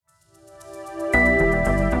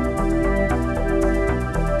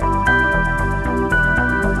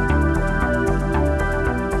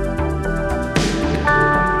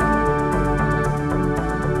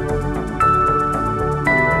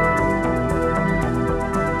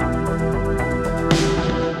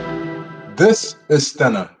This is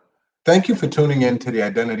Stena. Thank you for tuning in to the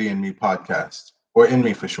Identity in Me podcast, or In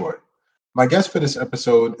Me for short. My guest for this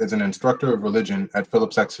episode is an instructor of religion at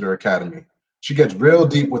Phillips Exeter Academy. She gets real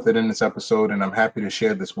deep with it in this episode, and I'm happy to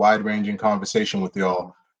share this wide ranging conversation with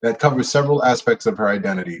y'all that covers several aspects of her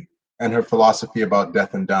identity and her philosophy about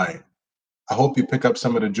death and dying. I hope you pick up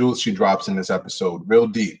some of the jewels she drops in this episode, real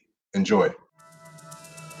deep. Enjoy.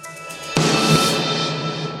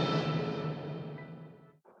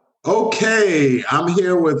 Okay, I'm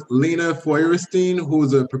here with Lina Feuerstein,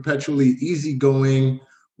 who's a perpetually easygoing,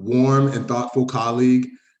 warm, and thoughtful colleague.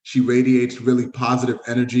 She radiates really positive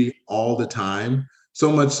energy all the time,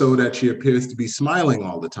 so much so that she appears to be smiling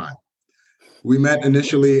all the time. We met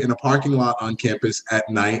initially in a parking lot on campus at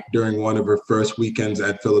night during one of her first weekends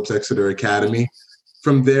at Phillips Exeter Academy.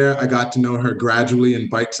 From there, I got to know her gradually in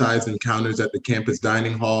bite-sized encounters at the campus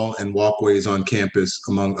dining hall and walkways on campus,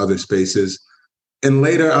 among other spaces. And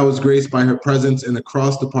later, I was graced by her presence in a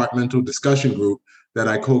cross-departmental discussion group that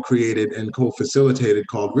I co-created and co-facilitated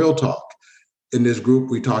called Real Talk. In this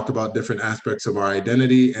group, we talked about different aspects of our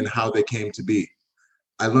identity and how they came to be.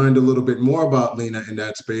 I learned a little bit more about Lina in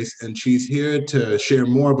that space, and she's here to share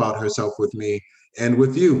more about herself with me and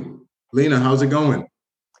with you. Lina, how's it going?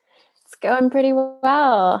 It's going pretty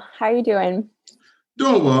well. How are you doing?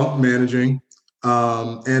 Doing well, managing.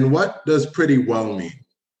 And what does pretty well mean?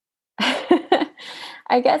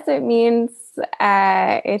 I guess it means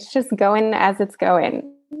it's just going as it's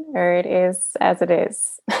going, or it is as it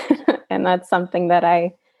is. And that's something that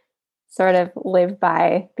I sort of live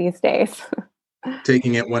by these days.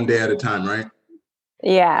 Taking it one day at a time, right?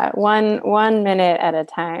 Yeah, one minute at a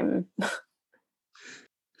time.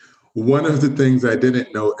 One of the things I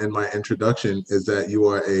didn't note in my introduction is that you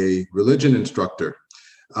are a religion instructor.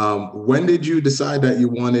 When did you decide that you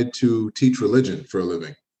wanted to teach religion for a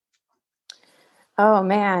living? Oh,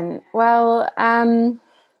 man. Well,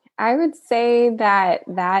 I would say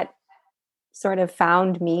that sort of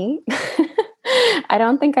found me. I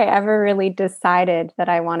don't think I ever really decided that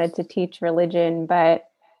I wanted to teach religion, but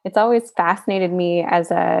it's always fascinated me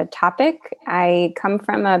as a topic. I come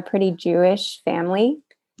from a pretty Jewish family,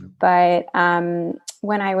 but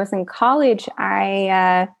when I was in college,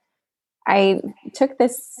 I took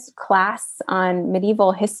this class on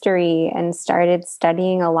medieval history and started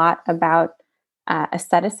studying a lot about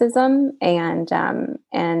asceticism and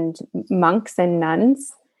monks and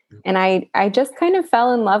nuns. And I just kind of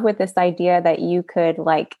fell in love with this idea that you could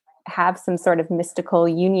like have some sort of mystical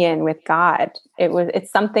union with God.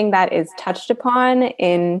 It's something that is touched upon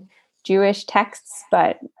in Jewish texts,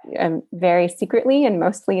 but very secretly and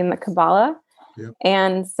mostly in the Kabbalah. Yep.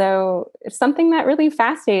 And so it's something that really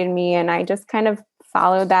fascinated me. And I just kind of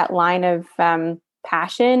followed that line of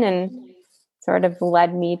passion and sort of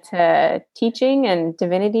led me to teaching and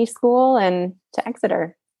divinity school and to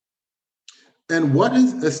Exeter. And what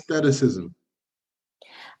is aestheticism?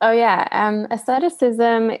 Oh, yeah.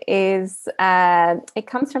 Asceticism is, it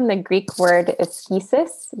comes from the Greek word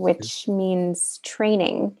askesis, which means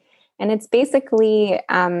training. And it's basically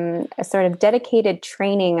a sort of dedicated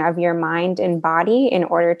training of your mind and body in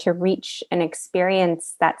order to reach an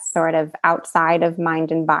experience that's sort of outside of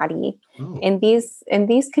mind and body. Oh. In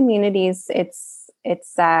these communities, it's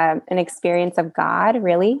an experience of God,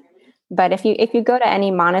 really. But if you go to any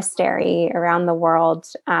monastery around the world,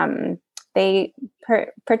 they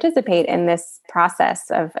participate in this process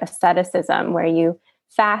of asceticism where you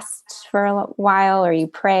fast for a while, or you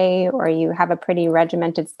pray, or you have a pretty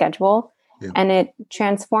regimented schedule. Yeah. And it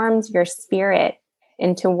transforms your spirit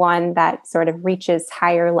into one that sort of reaches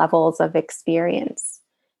higher levels of experience.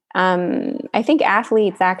 I think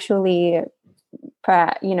athletes actually,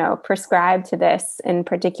 prescribe to this in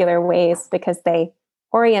particular ways because they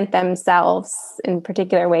orient themselves in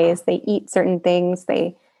particular ways. They eat certain things.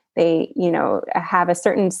 They have a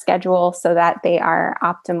certain schedule so that they are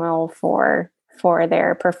optimal for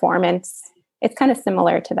their performance. It's kind of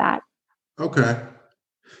similar to that. Okay.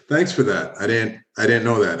 Thanks for that. I didn't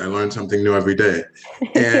know that. I learned something new every day.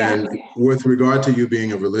 And yeah. With regard to you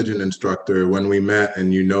being a religion instructor, when we met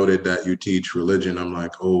and you noted that you teach religion, I'm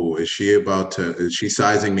like, oh, is she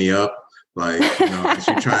sizing me up? Like, is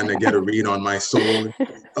she trying to get a read on my soul?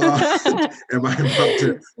 Am I about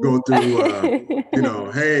to go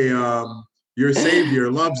through, hey, your savior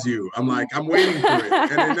loves you? I'm like, I'm waiting for it.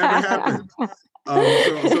 And it never happened.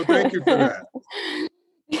 So thank you for that.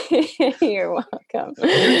 You're welcome.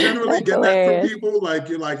 You generally get that from people? Like,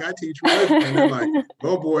 you're like, I teach religion. And they're like,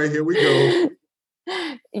 oh boy, here we go.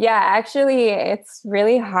 Yeah, actually, it's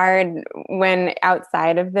really hard when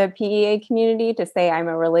outside of the PEA community to say I'm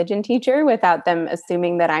a religion teacher without them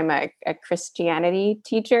assuming that I'm a Christianity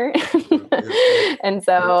teacher. Yep, yep, yep, And yep.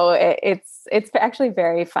 so it's actually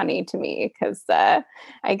very funny to me because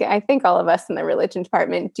I think all of us in the religion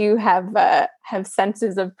department do have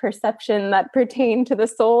senses of perception that pertain to the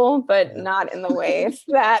soul, but Yeah. not in the ways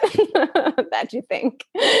that that you think.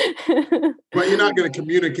 But you're not going to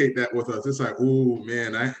communicate that with us. It's like, oh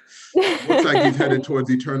man, I looks like he's headed towards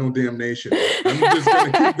eternal damnation. But I'm just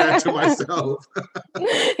going to keep that to myself.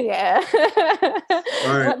 Yeah.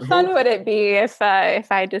 All right. What fun would it be if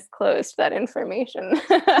I disclosed that information?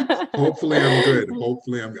 Hopefully I'm good.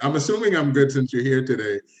 Hopefully I'm assuming I'm good since you're here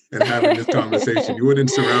today and having this conversation. You wouldn't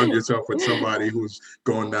surround yourself with somebody who's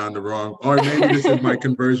going down the wrong, or maybe this is my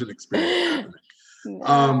conversion experience happening.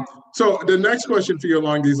 No. So the next question for you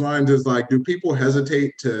along these lines is like, do people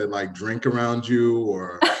hesitate to like drink around you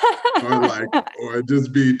or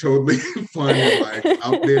just be totally fun and like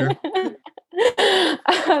out there?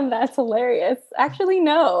 That's hilarious. Actually,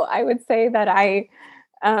 no. I would say that I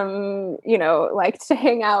like to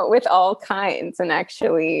hang out with all kinds. And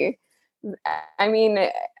actually, I mean,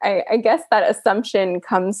 I guess that assumption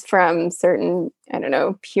comes from certain, I don't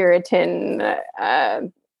know, Puritan uh,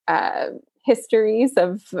 histories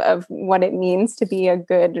of what it means to be a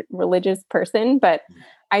good religious person. But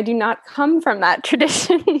I do not come from that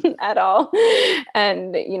tradition at all.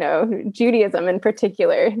 And, Judaism in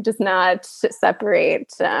particular does not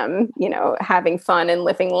separate, having fun and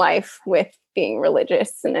living life with being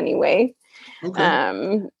religious in any way. Okay.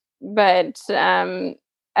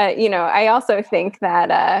 I also think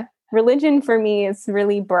that religion for me is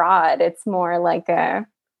really broad. It's more like a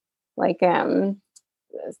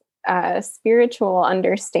spiritual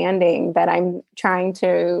understanding that I'm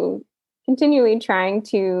continually trying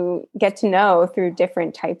to get to know through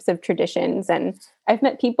different types of traditions. And I've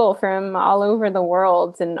met people from all over the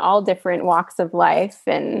world and all different walks of life.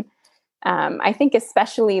 And I think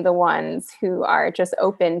especially the ones who are just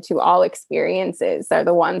open to all experiences are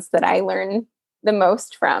the ones that I learn the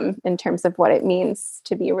most from in terms of what it means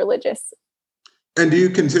to be religious. And do you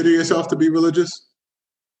consider yourself to be religious?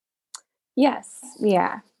 Yes.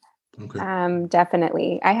 Yeah. Okay.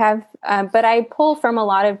 Definitely. I have, but I pull from a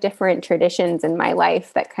lot of different traditions in my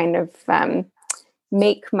life that kind of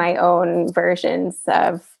make my own versions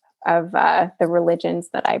of the religions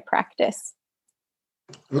that I practice.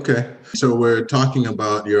 Okay. So we're talking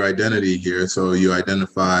about your identity here. So you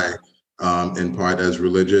identify in part as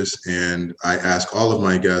religious, and I ask all of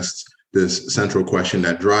my guests this central question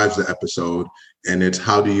that drives the episode, and it's,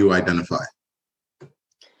 how do you identify?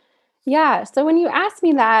 Yeah. So when you asked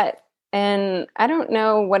me that, and I don't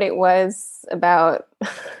know what it was about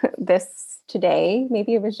this today,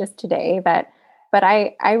 maybe it was just today, but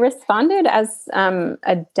I responded as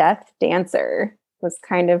a death dancer was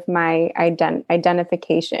kind of my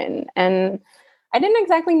identification. And I didn't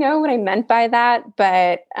exactly know what I meant by that,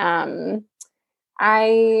 but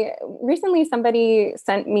I recently somebody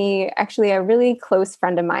sent me, actually a really close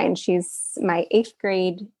friend of mine. She's my 8th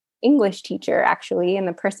grade English teacher, actually, and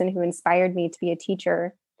the person who inspired me to be a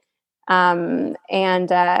teacher. And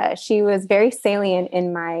she was very salient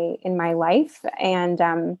in my life.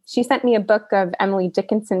 And she sent me a book of Emily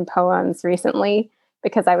Dickinson poems recently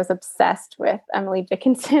because I was obsessed with Emily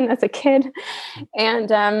Dickinson as a kid.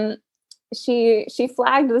 And she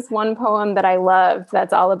flagged this one poem that I loved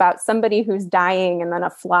that's all about somebody who's dying and then a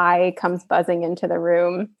fly comes buzzing into the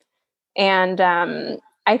room. And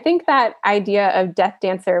I think that idea of death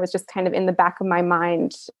dancer was just kind of in the back of my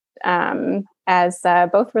mind as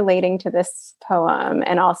both relating to this poem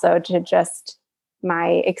and also to just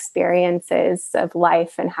my experiences of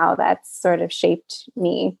life and how that's sort of shaped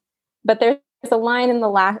me. But there's a line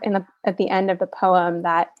at the end of the poem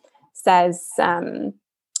that says,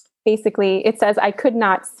 basically, it says, "I could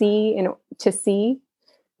not see to see,"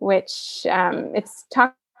 which it's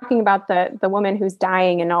talking about the woman who's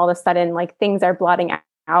dying, and all of a sudden, like, things are blotting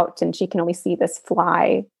out, and she can only see this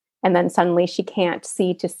fly, and then suddenly she can't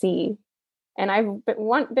see to see. And I've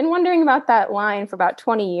been wondering about that line for about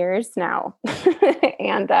 20 years now,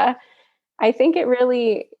 and I think it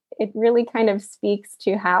really kind of speaks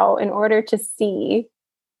to how, in order to see,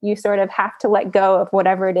 you sort of have to let go of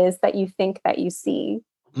whatever it is that you think that you see.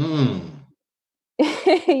 Mm,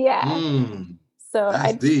 Yeah. So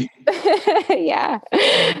that's deep. yeah.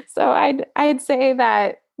 So I'd say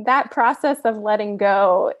that process of letting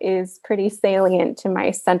go is pretty salient to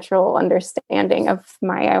my central understanding of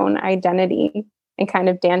my own identity and kind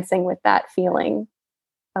of dancing with that feeling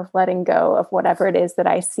of letting go of whatever it is that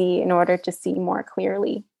I see in order to see more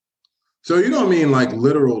clearly. So you don't mean like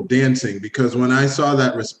literal dancing, because when I saw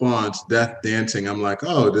that response, death dancing, I'm like,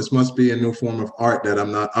 oh, this must be a new form of art that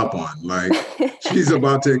I'm not up on. Like she's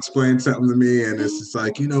about to explain something to me, and it's just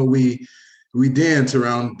like, we dance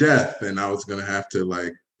around death, and I was gonna have to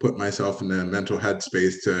like put myself in a mental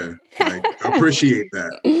headspace to like appreciate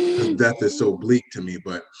that because death is so bleak to me.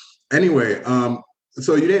 But anyway,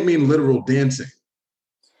 so you didn't mean literal dancing.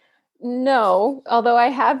 No, although I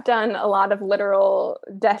have done a lot of literal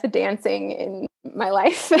death dancing in my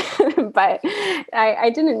life, but I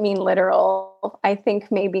didn't mean literal. I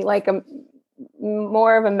think maybe like a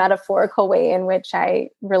more of a metaphorical way in which I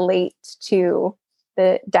relate to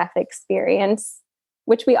the death experience,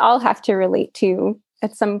 which we all have to relate to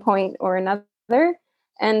at some point or another.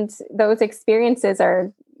 And those experiences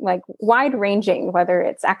are like wide ranging, whether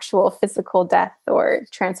it's actual physical death or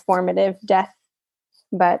transformative death.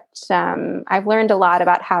 But I've learned a lot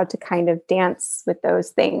about how to kind of dance with those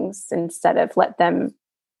things instead of let them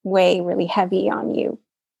weigh really heavy on you.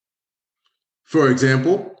 For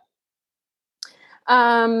example,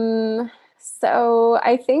 So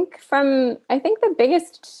I think the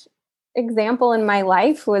biggest example in my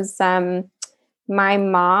life was my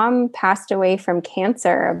mom passed away from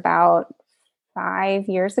cancer about 5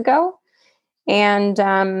 years ago.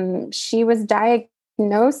 And she was diagnosed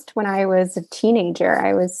when I was a teenager.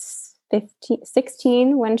 I was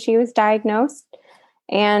 16 when she was diagnosed.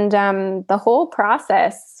 And the whole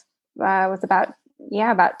process was about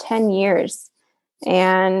 10 years.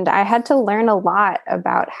 And I had to learn a lot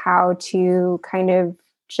about how to kind of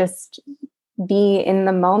just be in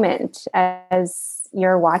the moment as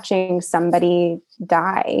you're watching somebody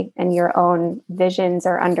die and your own visions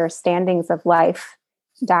or understandings of life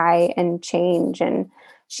die and change. And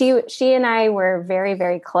she and I were very,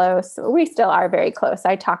 very close. We still are very close.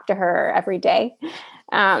 I talk to her every day.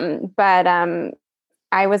 But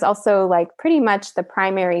I was also like pretty much the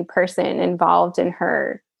primary person involved in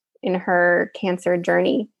her cancer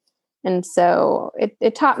journey. And so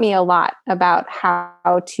it taught me a lot about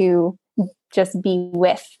how to just be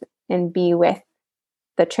with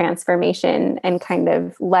the transformation and kind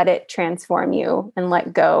of let it transform you and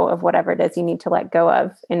let go of whatever it is you need to let go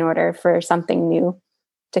of in order for something new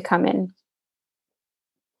to come in.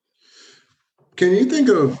 can you think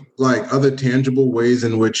of like other tangible ways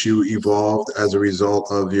in which you evolved as a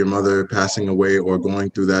result of your mother passing away or going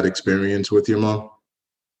through that experience with your mom?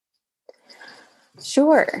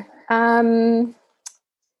 Sure.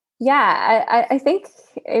 Yeah, I think,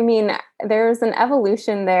 I mean, there's an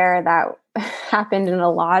evolution there that happened in a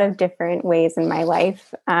lot of different ways in my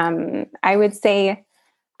life. I would say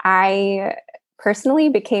I personally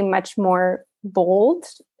became much more bold.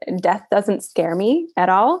 Death doesn't scare me at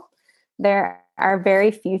all. There are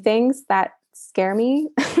very few things that scare me.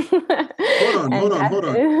 Hold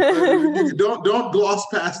on. Don't gloss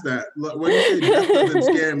past that. When you say death doesn't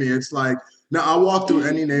scare me, it's like now I walk through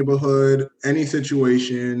any neighborhood, any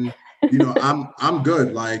situation, I'm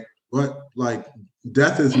good. Like what? Like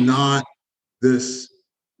death is not this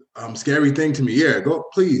scary thing to me. Yeah, go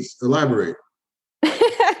please elaborate.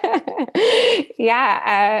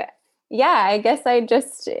 Yeah, yeah, I guess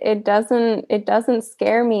it doesn't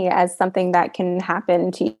scare me as something that can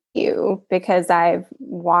happen to you because I've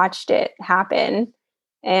watched it happen.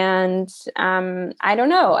 And I don't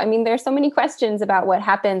know. I mean, there's so many questions about what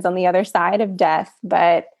happens on the other side of death,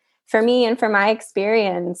 but for me and for my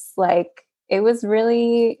experience, like it was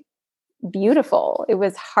really beautiful. It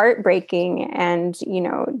was heartbreaking and,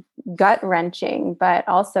 gut wrenching, but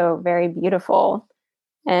also very beautiful.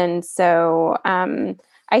 And so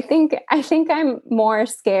I think I'm more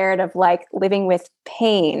scared of like living with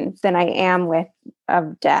pain than I am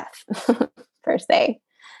of death per se.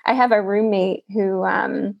 I have a roommate who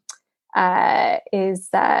is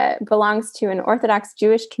belongs to an Orthodox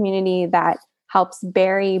Jewish community that helps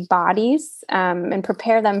bury bodies and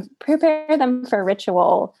prepare them for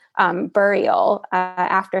ritual burial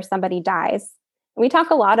after somebody dies. We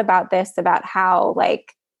talk a lot about this, about how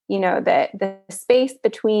like the space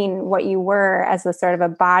between what you were as a sort of a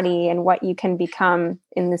body and what you can become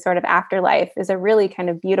in the sort of afterlife is a really kind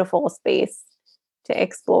of beautiful space to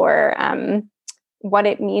explore what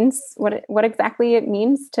it means, what exactly it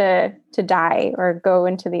means to die or go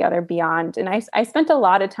into the other beyond. And I spent a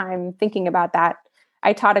lot of time thinking about that.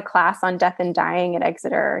 I taught a class on death and dying at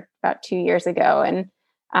Exeter about 2 years ago, and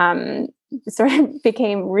sort of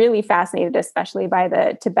became really fascinated, especially by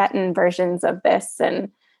the Tibetan versions of this,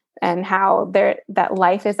 and how that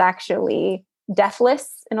life is actually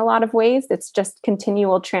deathless in a lot of ways. It's just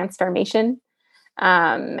continual transformation.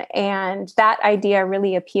 And that idea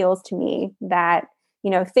really appeals to me, that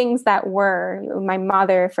things that were, my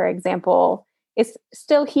mother, for example, is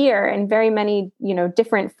still here in very many,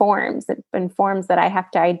 different forms and forms that I have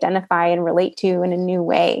to identify and relate to in a new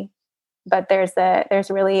way. But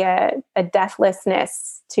there's really a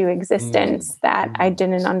deathlessness to existence that I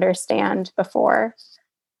didn't understand before.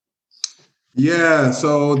 Yeah.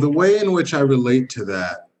 So the way in which I relate to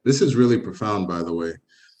that, this is really profound, by the way.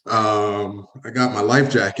 I got my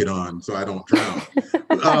life jacket on so I don't drown.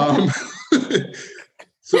 um,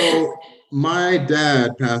 so my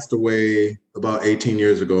dad passed away about 18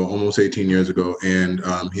 years ago, almost 18 years ago. And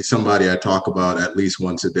he's somebody I talk about at least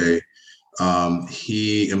once a day.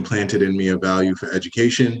 He implanted in me a value for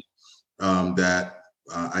education that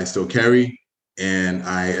I still carry, and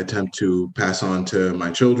I attempt to pass on to my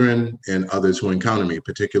children and others who encounter me,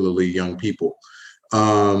 particularly young people.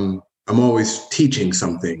 I'm always teaching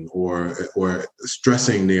something or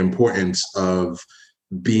stressing the importance of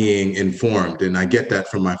being informed, and I get that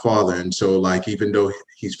from my father. And so, like, even though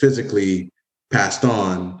he's physically passed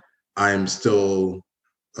on, I'm still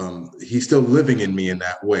he's still living in me in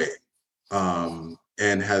that way,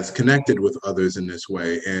 and has connected with others in this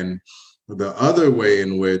way. And the other way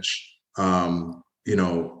in which my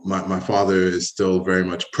father is still very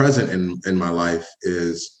much present in my life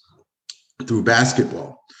is through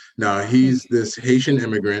basketball. Now, he's this Haitian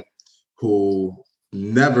immigrant who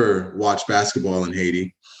never watched basketball in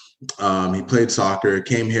Haiti. He played soccer,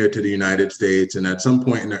 came here to the United States, and at some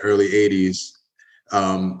point in the early 80s,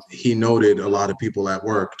 he noted a lot of people at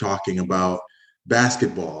work talking about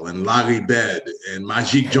basketball and Larry Bird and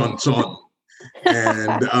Magic Johnson.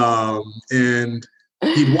 And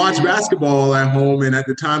he'd watch basketball at home. And at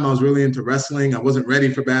the time, I was really into wrestling. I wasn't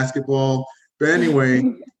ready for basketball. But anyway,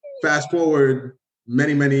 fast forward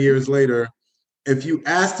many, many years later, if you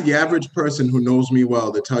ask the average person who knows me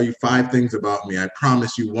well to tell you 5 things about me, I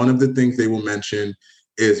promise you one of the things they will mention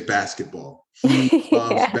is basketball. He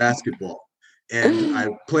loves basketball. And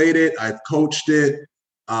I've played it, I've coached it,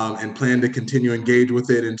 and plan to continue to engage with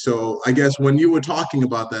it. And so I guess when you were talking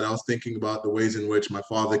about that, I was thinking about the ways in which my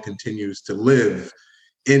father continues to live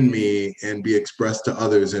in me and be expressed to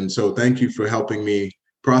others. And so thank you for helping me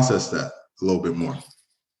process that a little bit more.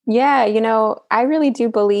 Yeah, I really do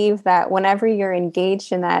believe that whenever you're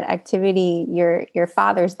engaged in that activity, your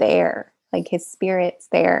father's there, like his spirit's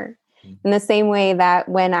there. In the same way that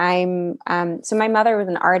when so my mother was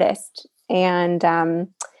an artist and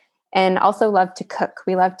also loved to cook.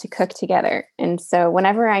 We loved to cook together. And so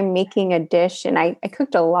whenever I'm making a dish, and I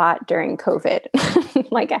cooked a lot during COVID,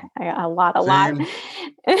 like a lot.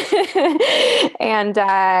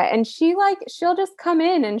 And she'll just come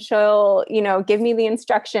in and she'll, give me the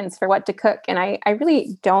instructions for what to cook. And I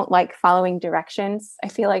really don't like following directions. I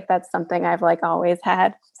feel like that's something I've always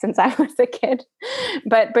had since I was a kid.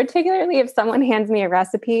 But particularly if someone hands me a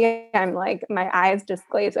recipe, I'm like, my eyes just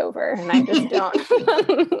glaze over and I just don't.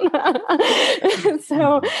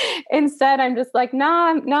 So instead I'm just like,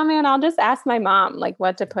 no, man, I'll just ask my mom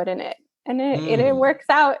what to put in it. And it works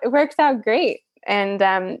out. It works out great.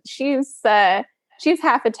 And she's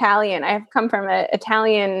half Italian. I've come from an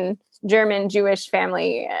Italian, German, Jewish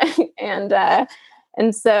family.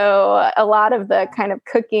 And so a lot of the kind of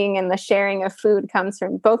cooking and the sharing of food comes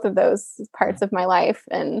from both of those parts of my life.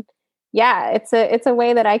 And yeah, it's a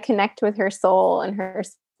way that I connect with her soul and her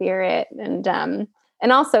spirit.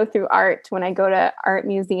 And also through art, when I go to art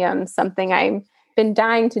museums, something I've been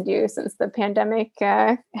dying to do since the pandemic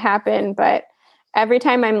happened. But every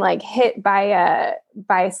time I'm hit by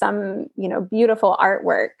some, beautiful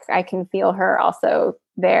artwork, I can feel her also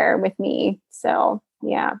there with me. So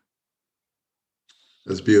yeah.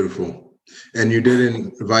 That's beautiful. And you did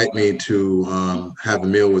invite me to have a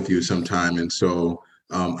meal with you sometime. And so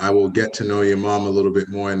I will get to know your mom a little bit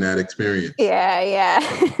more in that experience. Yeah.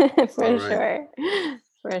 For sure.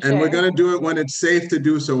 And we're going to do it when it's safe to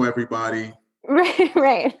do so, everybody.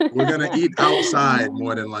 Right. We're going to eat outside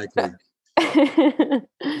more than likely.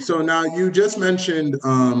 So now you just mentioned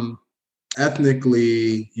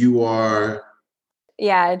ethnically you are...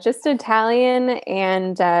 Yeah, just Italian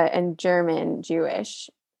and German Jewish.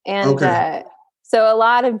 And so a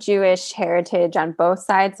lot of Jewish heritage on both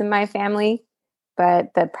sides of my family,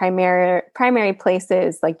 but the primary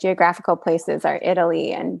places, geographical places, are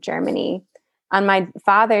Italy and Germany. On my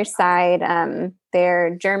father's side,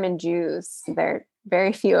 they're German Jews. There are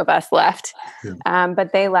very few of us left,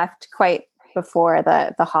 but they left quite before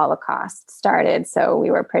the Holocaust started. So we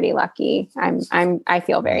were pretty lucky. I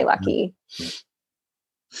feel very lucky.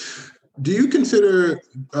 Do you consider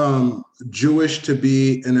Jewish to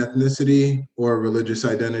be an ethnicity or a religious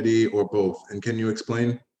identity or both? And can you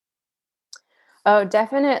explain? Oh,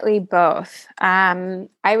 definitely both. I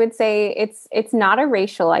would say it's not a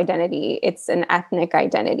racial identity; it's an ethnic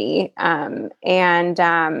identity, and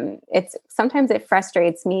it's sometimes it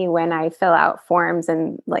frustrates me when I fill out forms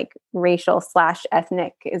and like racial slash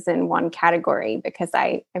ethnic is in one category because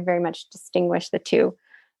I very much distinguish the two.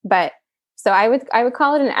 But so I would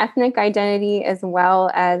call it an ethnic identity as well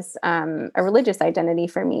as a religious identity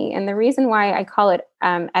for me. And the reason why I call it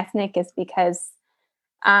ethnic is because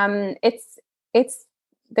it's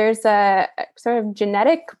there's a sort of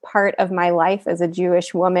genetic part of my life as a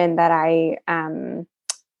Jewish woman that I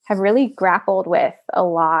have really grappled with a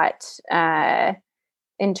lot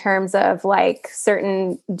in terms of like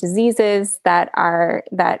certain diseases that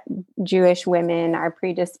Jewish women are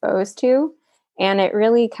predisposed to, and it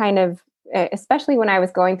really kind of, especially when I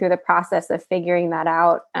was going through the process of figuring that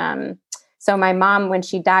out. So my mom, when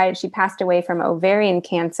she died, she passed away from ovarian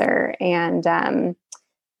cancer, and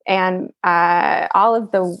all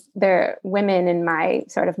of the women in my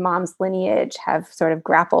sort of mom's lineage have sort of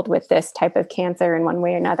grappled with this type of cancer in one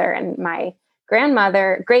way or another. And my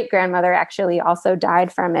great grandmother, actually also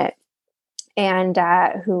died from it, and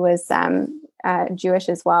who was Jewish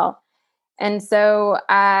as well. And so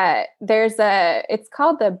it's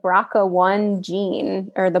called the BRCA1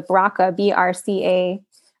 gene, or the BRCA,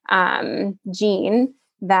 BRCA gene,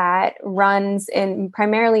 that runs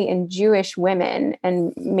primarily in Jewish women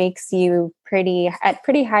and makes you at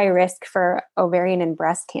pretty high risk for ovarian and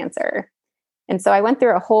breast cancer. And so I went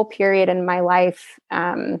through a whole period in my life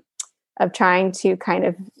of trying to kind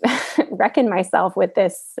of reckon myself with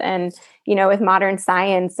this. And, with modern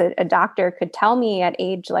science, a doctor could tell me at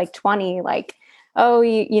age like 20, like, oh,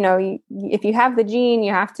 if you have the gene,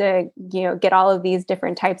 you have to, get all of these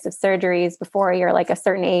different types of surgeries before you're like a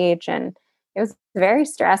certain age. And it was very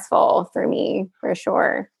stressful for me, for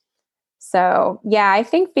sure. So, yeah, I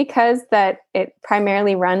think because that it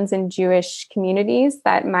primarily runs in Jewish communities,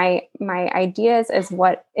 that my ideas as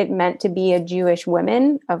what it meant to be a Jewish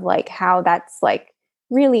woman, of like how that's like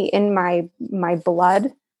really in my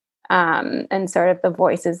blood, and sort of the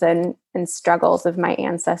voices and struggles of my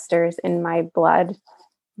ancestors in my blood,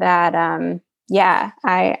 that yeah,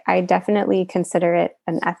 I definitely consider it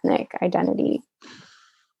an ethnic identity.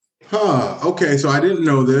 Okay, so I didn't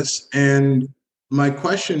know this. And my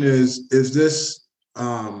question is this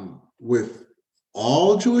with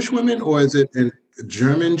all Jewish women, or is it in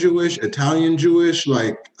German Jewish, Italian Jewish?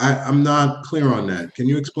 Like, I'm not clear on that. Can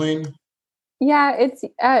you explain? Yeah, it's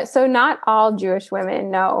so not all Jewish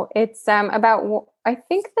women. No, it's I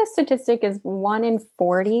think the statistic is 1 in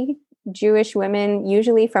 40 Jewish women,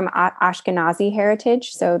 usually from Ashkenazi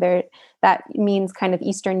heritage. So that means kind of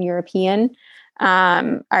Eastern European,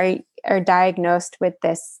 are diagnosed with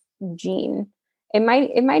this gene. It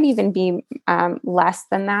might even be less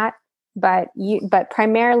than that, but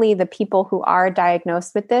primarily the people who are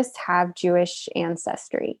diagnosed with this have Jewish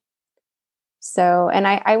ancestry. So, and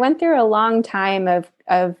I went through a long time of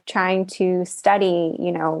trying to study,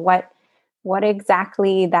 what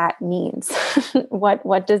exactly that means.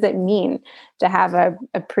 What does it mean to have a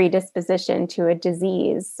predisposition to a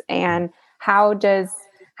disease, and how do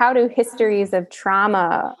histories of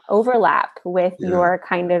trauma overlap with Yeah. your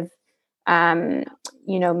kind of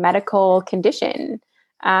medical condition.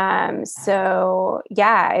 So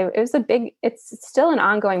yeah, it's still an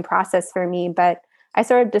ongoing process for me, but I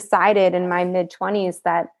sort of decided in my mid-20s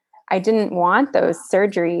that I didn't want those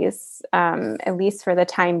surgeries, at least for the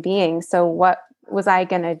time being. So what was I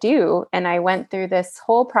going to do? And I went through this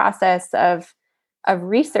whole process of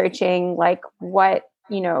researching, like, what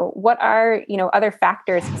are, other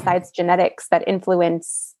factors besides genetics that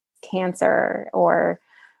influence cancer, or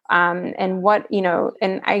and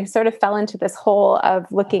and I sort of fell into this hole of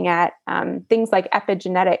looking at things like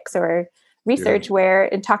epigenetics, or Yeah. research where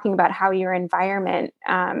in talking about how your environment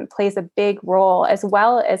plays a big role, as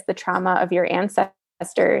well as the trauma of your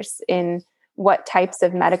ancestors, in what types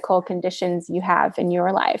of medical conditions you have in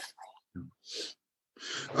your life.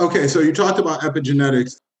 Okay, so you talked about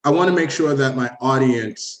epigenetics. I want to make sure that my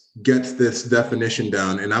audience gets this definition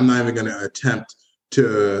down, and I'm not even going to attempt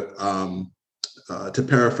to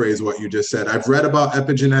paraphrase what you just said. I've read about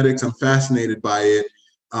epigenetics. I'm fascinated by it,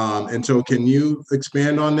 and so can you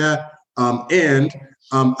expand on that? And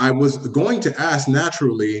I was going to ask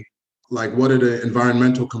naturally, like, what are the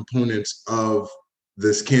environmental components of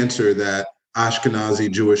this cancer that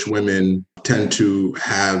Ashkenazi Jewish women tend to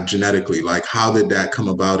have genetically? Like, how did that come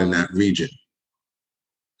about in that region?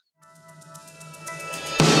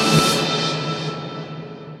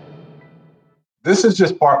 This is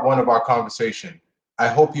just part one of our conversation. I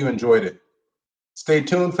hope you enjoyed it. Stay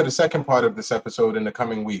tuned for the second part of this episode in the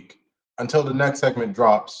coming week. Until the next segment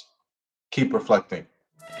drops, keep reflecting.